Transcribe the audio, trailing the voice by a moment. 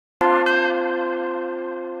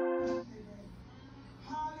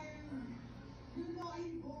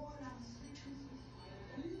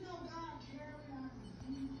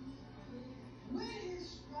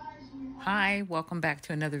Hi, welcome back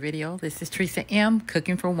to another video. This is Theresa M,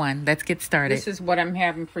 cooking for one. Let's get started. This is what I'm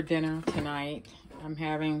having for dinner tonight. I'm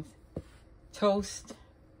having toast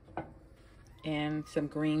and some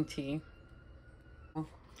green tea.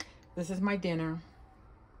 This is my dinner.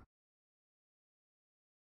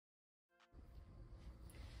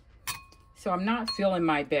 So I'm not feeling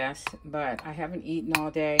my best, but I haven't eaten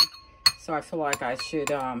all day, so I feel like I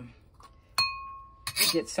should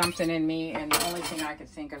get something in me, and the only thing I can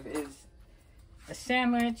think of is a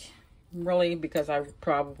sandwich, really, because I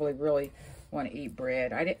probably really want to eat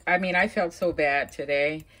bread. I mean, I felt so bad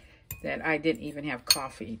today that I didn't even have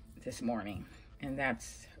coffee this morning, and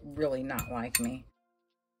that's really not like me.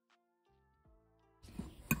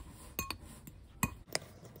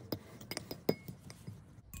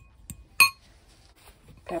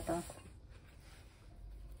 Pepper.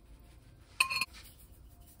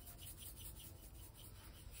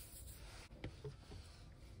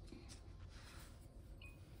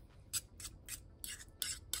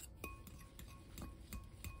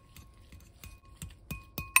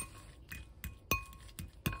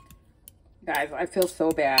 Guys, I feel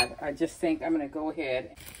so bad. I just think I'm going to go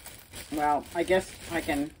ahead. Well, I guess I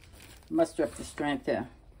can muster up the strength to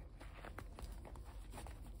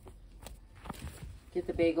get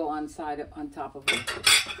the bagel on top of it.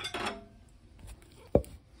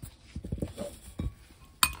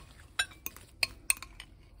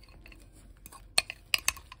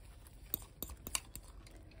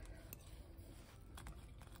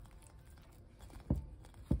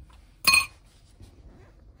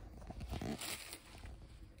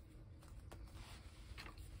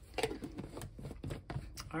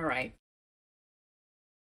 All right.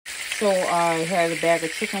 So I had a bag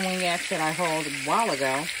of chicken wingettes that I hauled a while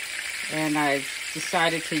ago, and I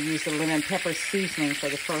decided to use the lemon pepper seasoning for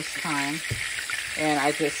the first time. And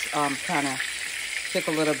I just kind of took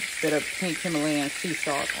a little bit of pink Himalayan sea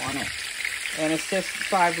salt on it. And it's just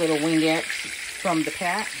 5 little wingettes from the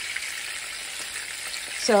pack.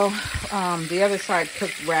 So the other side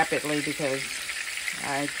cooked rapidly because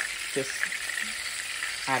I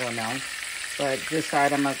don't know. But this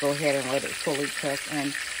side, I'm going to go ahead and let it fully cook.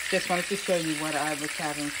 And just wanted to show you what I was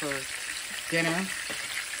having for dinner,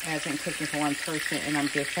 as in cooking for one person. And I'm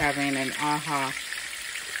just having an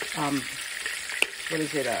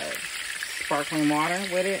sparkling water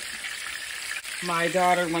with it. My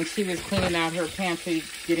daughter, when she was cleaning out her pantry,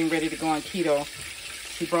 getting ready to go on keto,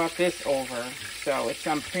 she brought this over. So it's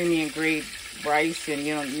some premium grade rice, and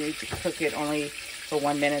you don't need to cook it only for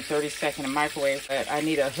 1 minute, 30 seconds in the microwave. But I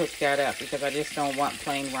need to hook that up because I just don't want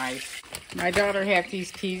plain rice. My daughter had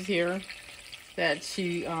these peas here that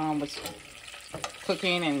she was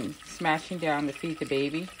cooking and smashing down to feed the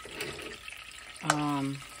baby.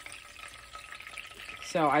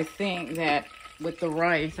 So I think that with the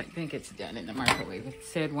rice, I think it's done in the microwave. It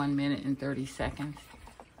said 1 minute and 30 seconds.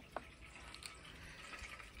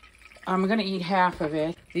 I'm gonna eat half of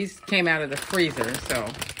it. These came out of the freezer, so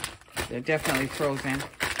they're definitely frozen.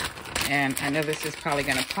 And I know this is probably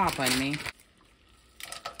gonna pop on me.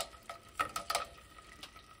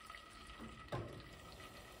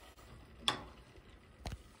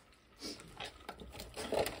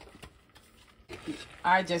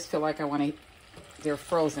 I just feel like they're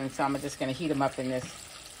frozen, so I'm just gonna heat them up in this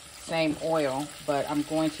same oil, but I'm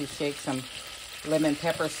going to shake some lemon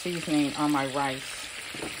pepper seasoning on my rice.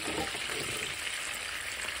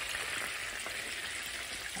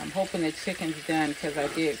 I'm hoping the chicken's done because I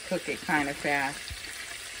did cook it kind of fast.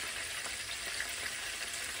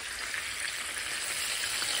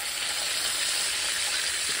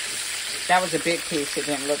 That was a big piece. It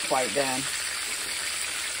didn't look quite done.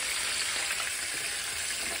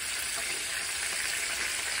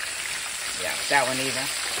 Yeah, that one either.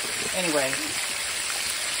 Anyway,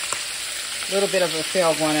 a little bit of a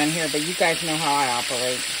fail going on here, but you guys know how I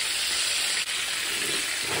operate.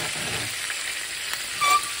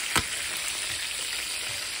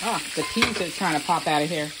 Oh, the peas are trying to pop out of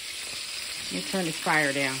here. Let me turn this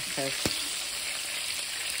fire down because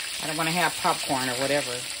I don't want to have popcorn or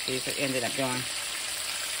whatever these ended up doing.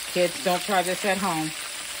 Kids, don't try this at home.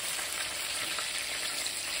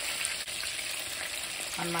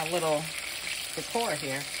 On my little decor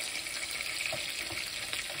here.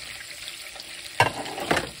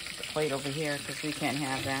 Put the plate over here because we can't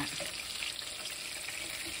have that.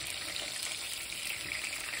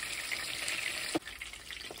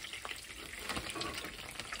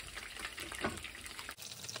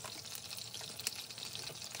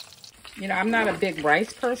 You know, I'm not a big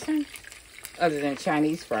rice person, other than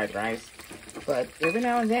Chinese fried rice. But every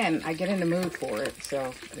now and then, I get in the mood for it.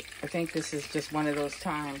 So I think this is just one of those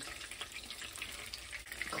times.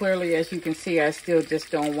 clearly, as you can see, I still just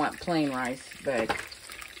don't want plain rice, but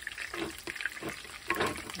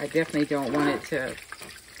I definitely don't want it to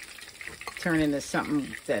turn into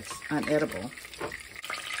something that's unedible.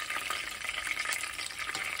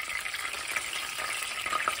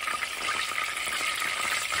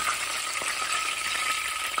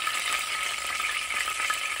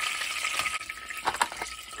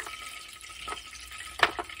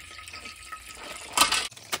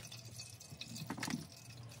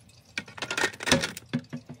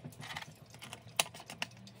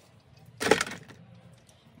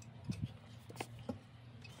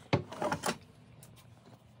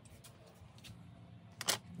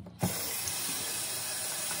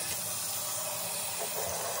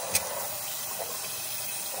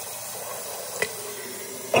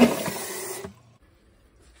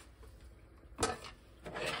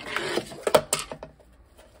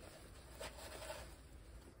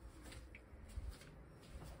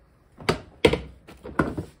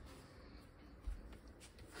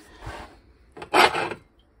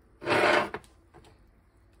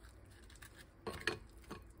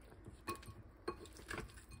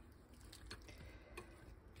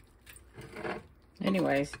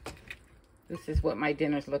 Anyways, this is what my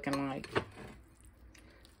dinner's looking like.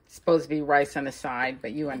 It's supposed to be rice on the side,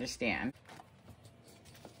 but you understand.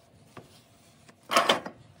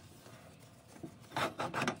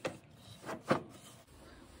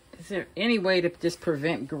 Is there any way to just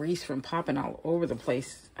prevent grease from popping all over the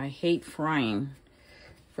place? I hate frying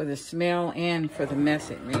for the smell and for the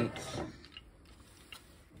mess it makes.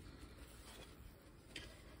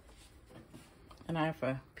 And I have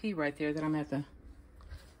a pea right there that I'm at the...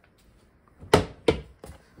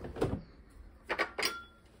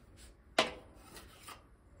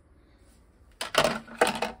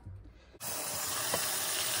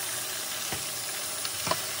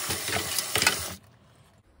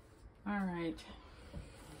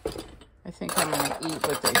 I think I'm going to eat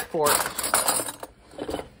with a fork.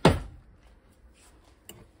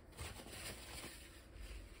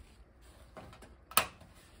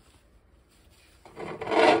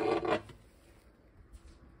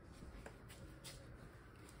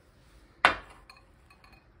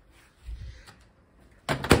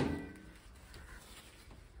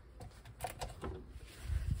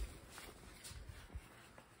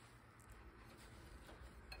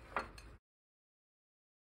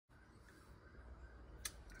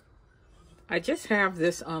 I just have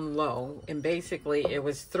this on low, and basically it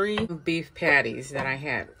was 3 beef patties that I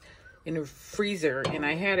had in the freezer, and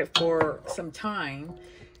I had it for some time.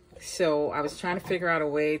 So I was trying to figure out a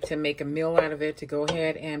way to make a meal out of it to go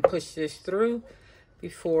ahead and push this through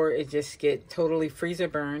before it just get totally freezer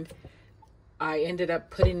burned. I ended up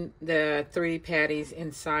putting the 3 patties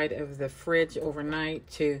inside of the fridge overnight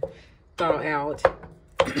to thaw out.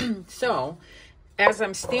 So as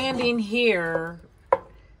I'm standing here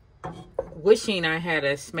wishing I had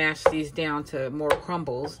to smash these down to more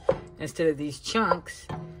crumbles instead of these chunks,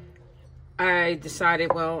 I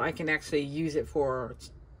decided, well, I can actually use it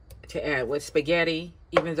to add with spaghetti,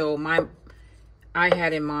 even though I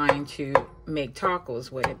had in mind to make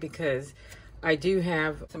tacos with it, because I do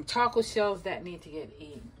have some taco shells that need to get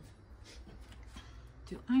eaten.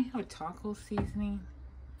 Do I have taco seasoning?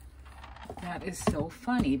 That is so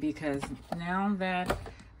funny, because now that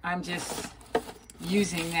I'm just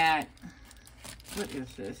using that, what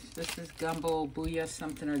is this? This is gumbo, booyah,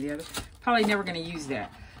 something or the other. Probably never going to use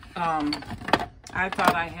that. I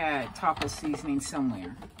thought I had taco seasoning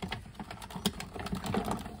somewhere.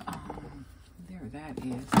 There that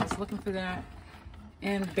is. I was looking for that.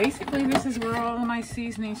 And basically this is where all of my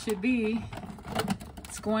seasoning should be.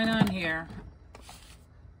 What's going on here?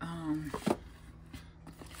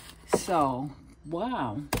 So,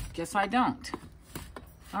 wow. Guess I don't.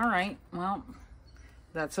 All right. Well,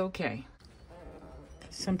 that's okay.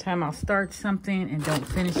 Sometime I'll start something and don't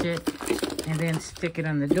finish it, and then stick it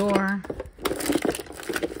on the door.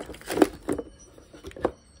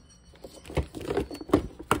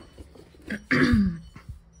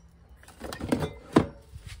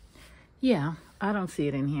 Yeah, I don't see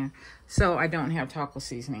it in here. So I don't have taco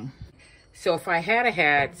seasoning. So if I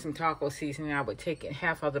had some taco seasoning, I would take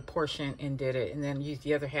half of the portion and did it, and then use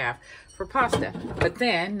the other half for pasta. But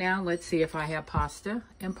then, now let's see if I have pasta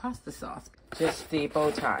and pasta sauce. Just the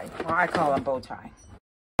bow tie. Well, I call them bow tie.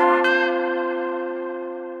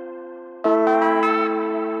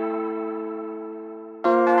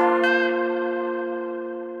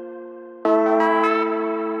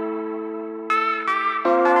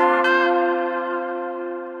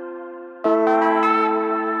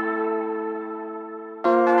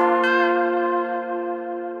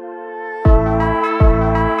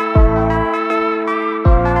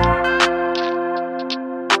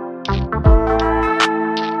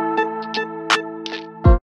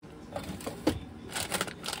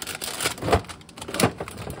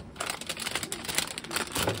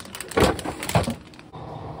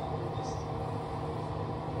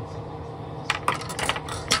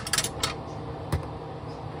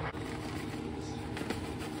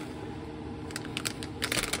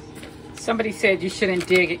 Somebody said you shouldn't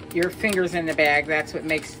dig your fingers in the bag. That's what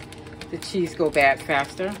makes the cheese go bad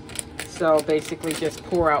faster. So basically just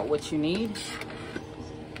pour out what you need.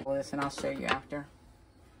 This, and I'll show you after.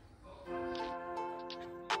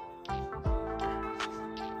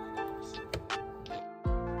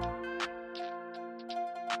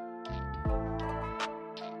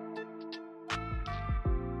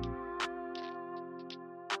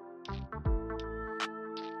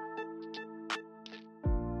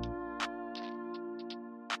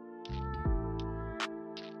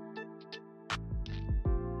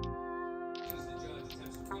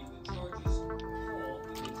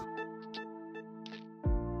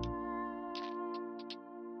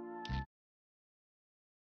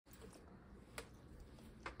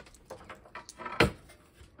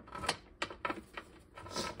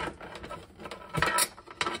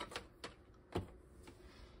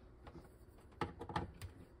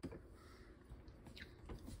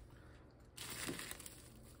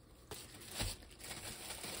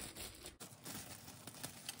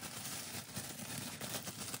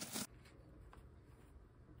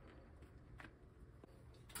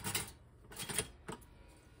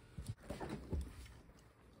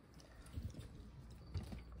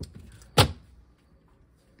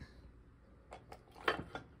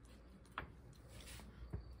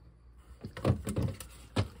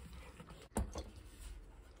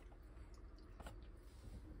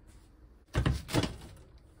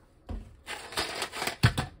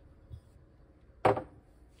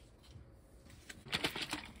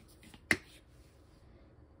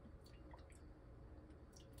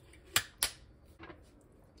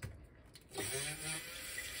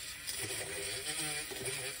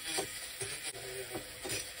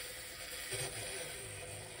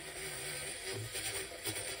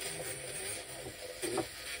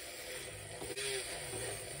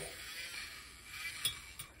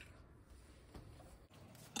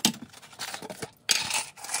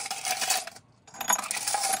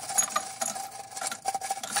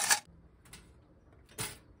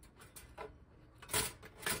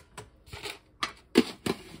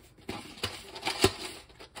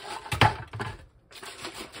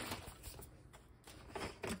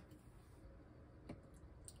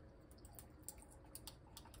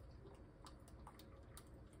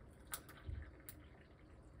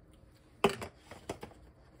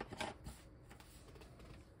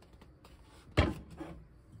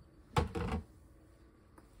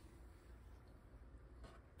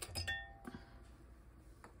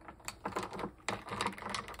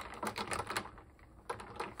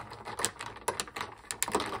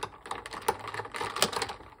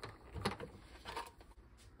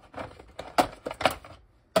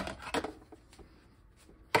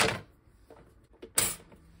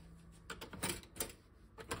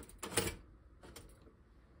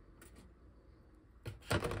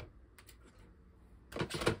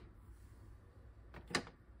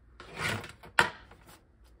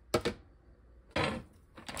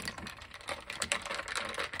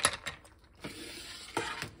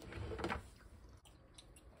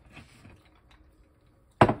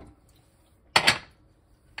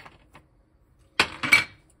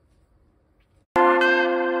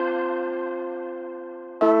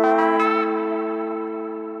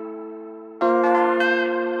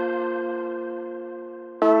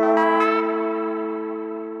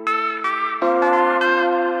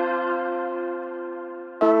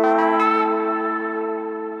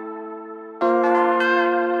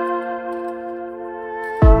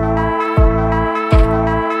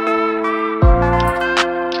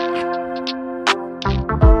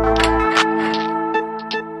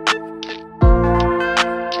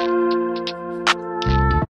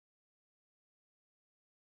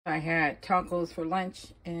 I had tacos for lunch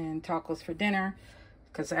and tacos for dinner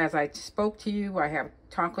because as I spoke to you, I have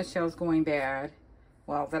taco shells going bad,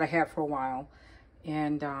 well, that I have for a while,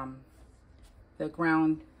 and the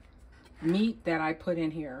ground meat that I put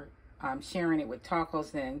in here, I'm sharing it with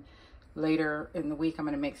tacos, and later in the week I'm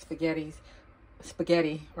going to make spaghetti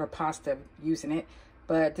or pasta using it.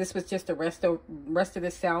 But this was just the rest of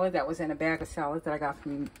the salad that was in a bag of salad that I got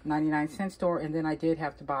from 99-cent store, and then I did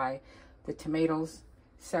have to buy the tomatoes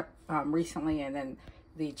recently, and then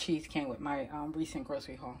the cheese came with my recent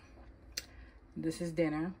grocery haul. This is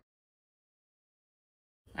dinner.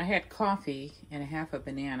 I had coffee and a half a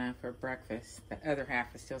banana for breakfast. The other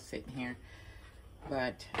half is still sitting here,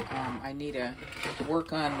 but I need to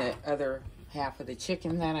work on the other half of the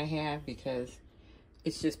chicken that I have because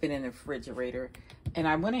it's just been in the refrigerator. And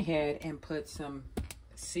I went ahead and put some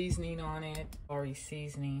seasoning on it, already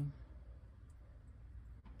seasoning.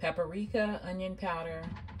 Paprika, onion powder,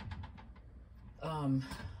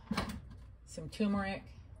 some turmeric.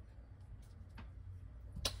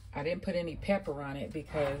 I didn't put any pepper on it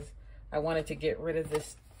because I wanted to get rid of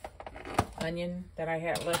this onion that I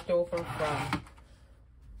had left over from,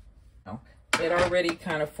 it already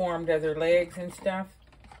kind of formed other legs and stuff,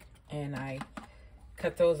 and I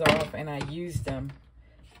cut those off and I used them.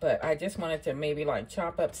 But I just wanted to maybe like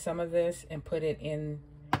chop up some of this and put it in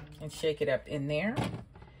and shake it up in there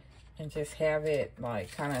and just have it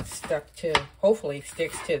like kind of stuck to, hopefully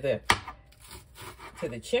sticks to the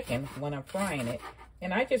chicken when I'm frying it.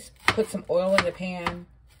 And I just put some oil in the pan,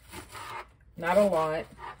 not a lot,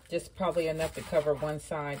 just probably enough to cover one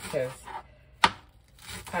side because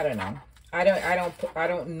I don't know. I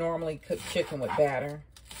don't normally cook chicken with batter.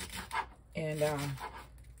 And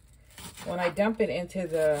when I dump it into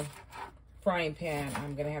the frying pan,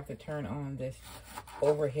 I'm gonna have to turn on this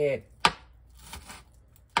overhead,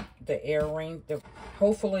 the air ring.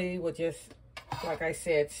 Hopefully will just, like I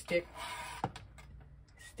said, stick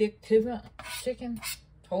to the chicken,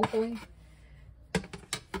 hopefully.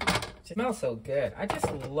 It smells so good. I just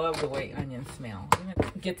love the way onions smell.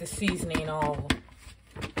 Get the seasoning all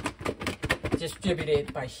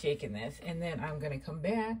distributed by shaking this. And then I'm gonna come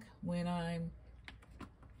back when I'm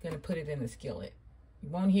gonna put it in the skillet. You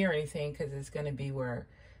won't hear anything because it's gonna be where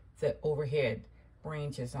the overhead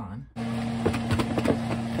range is on.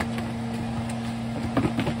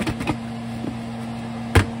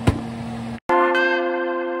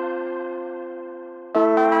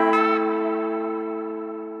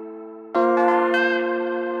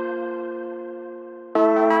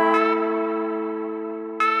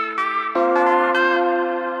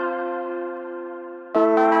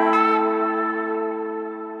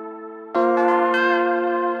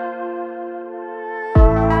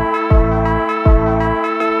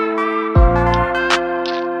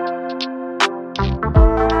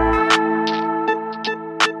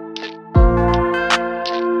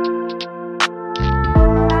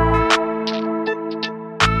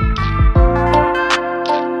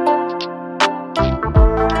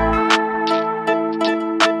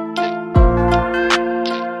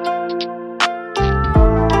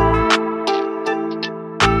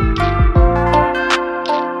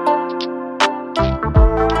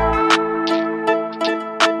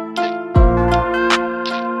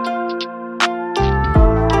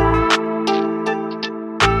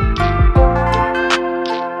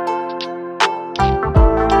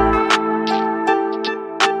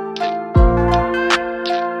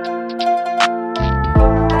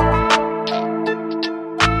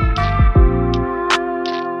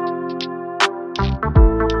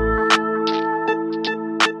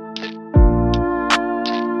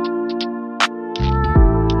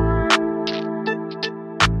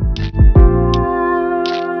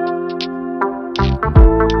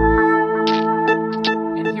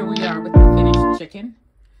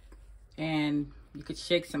 And you could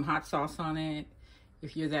shake some hot sauce on it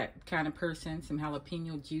if you're that kind of person. Some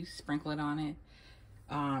jalapeno juice, sprinkle it on it.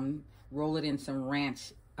 Roll it in some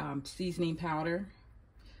ranch seasoning powder,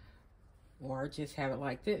 or just have it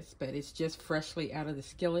like this. But it's just freshly out of the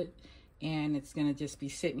skillet, and it's gonna just be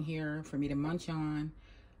sitting here for me to munch on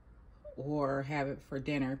or have it for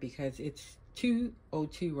dinner because it's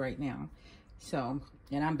 2:02 right now. So,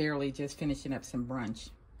 and I'm barely just finishing up some brunch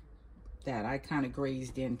that I kind of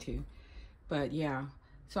grazed into. But yeah,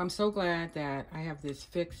 so I'm so glad that I have this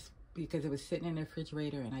fixed because it was sitting in the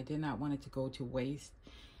refrigerator and I did not want it to go to waste.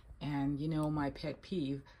 And you know my pet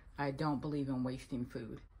peeve, I don't believe in wasting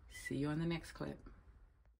food. See you on the next clip.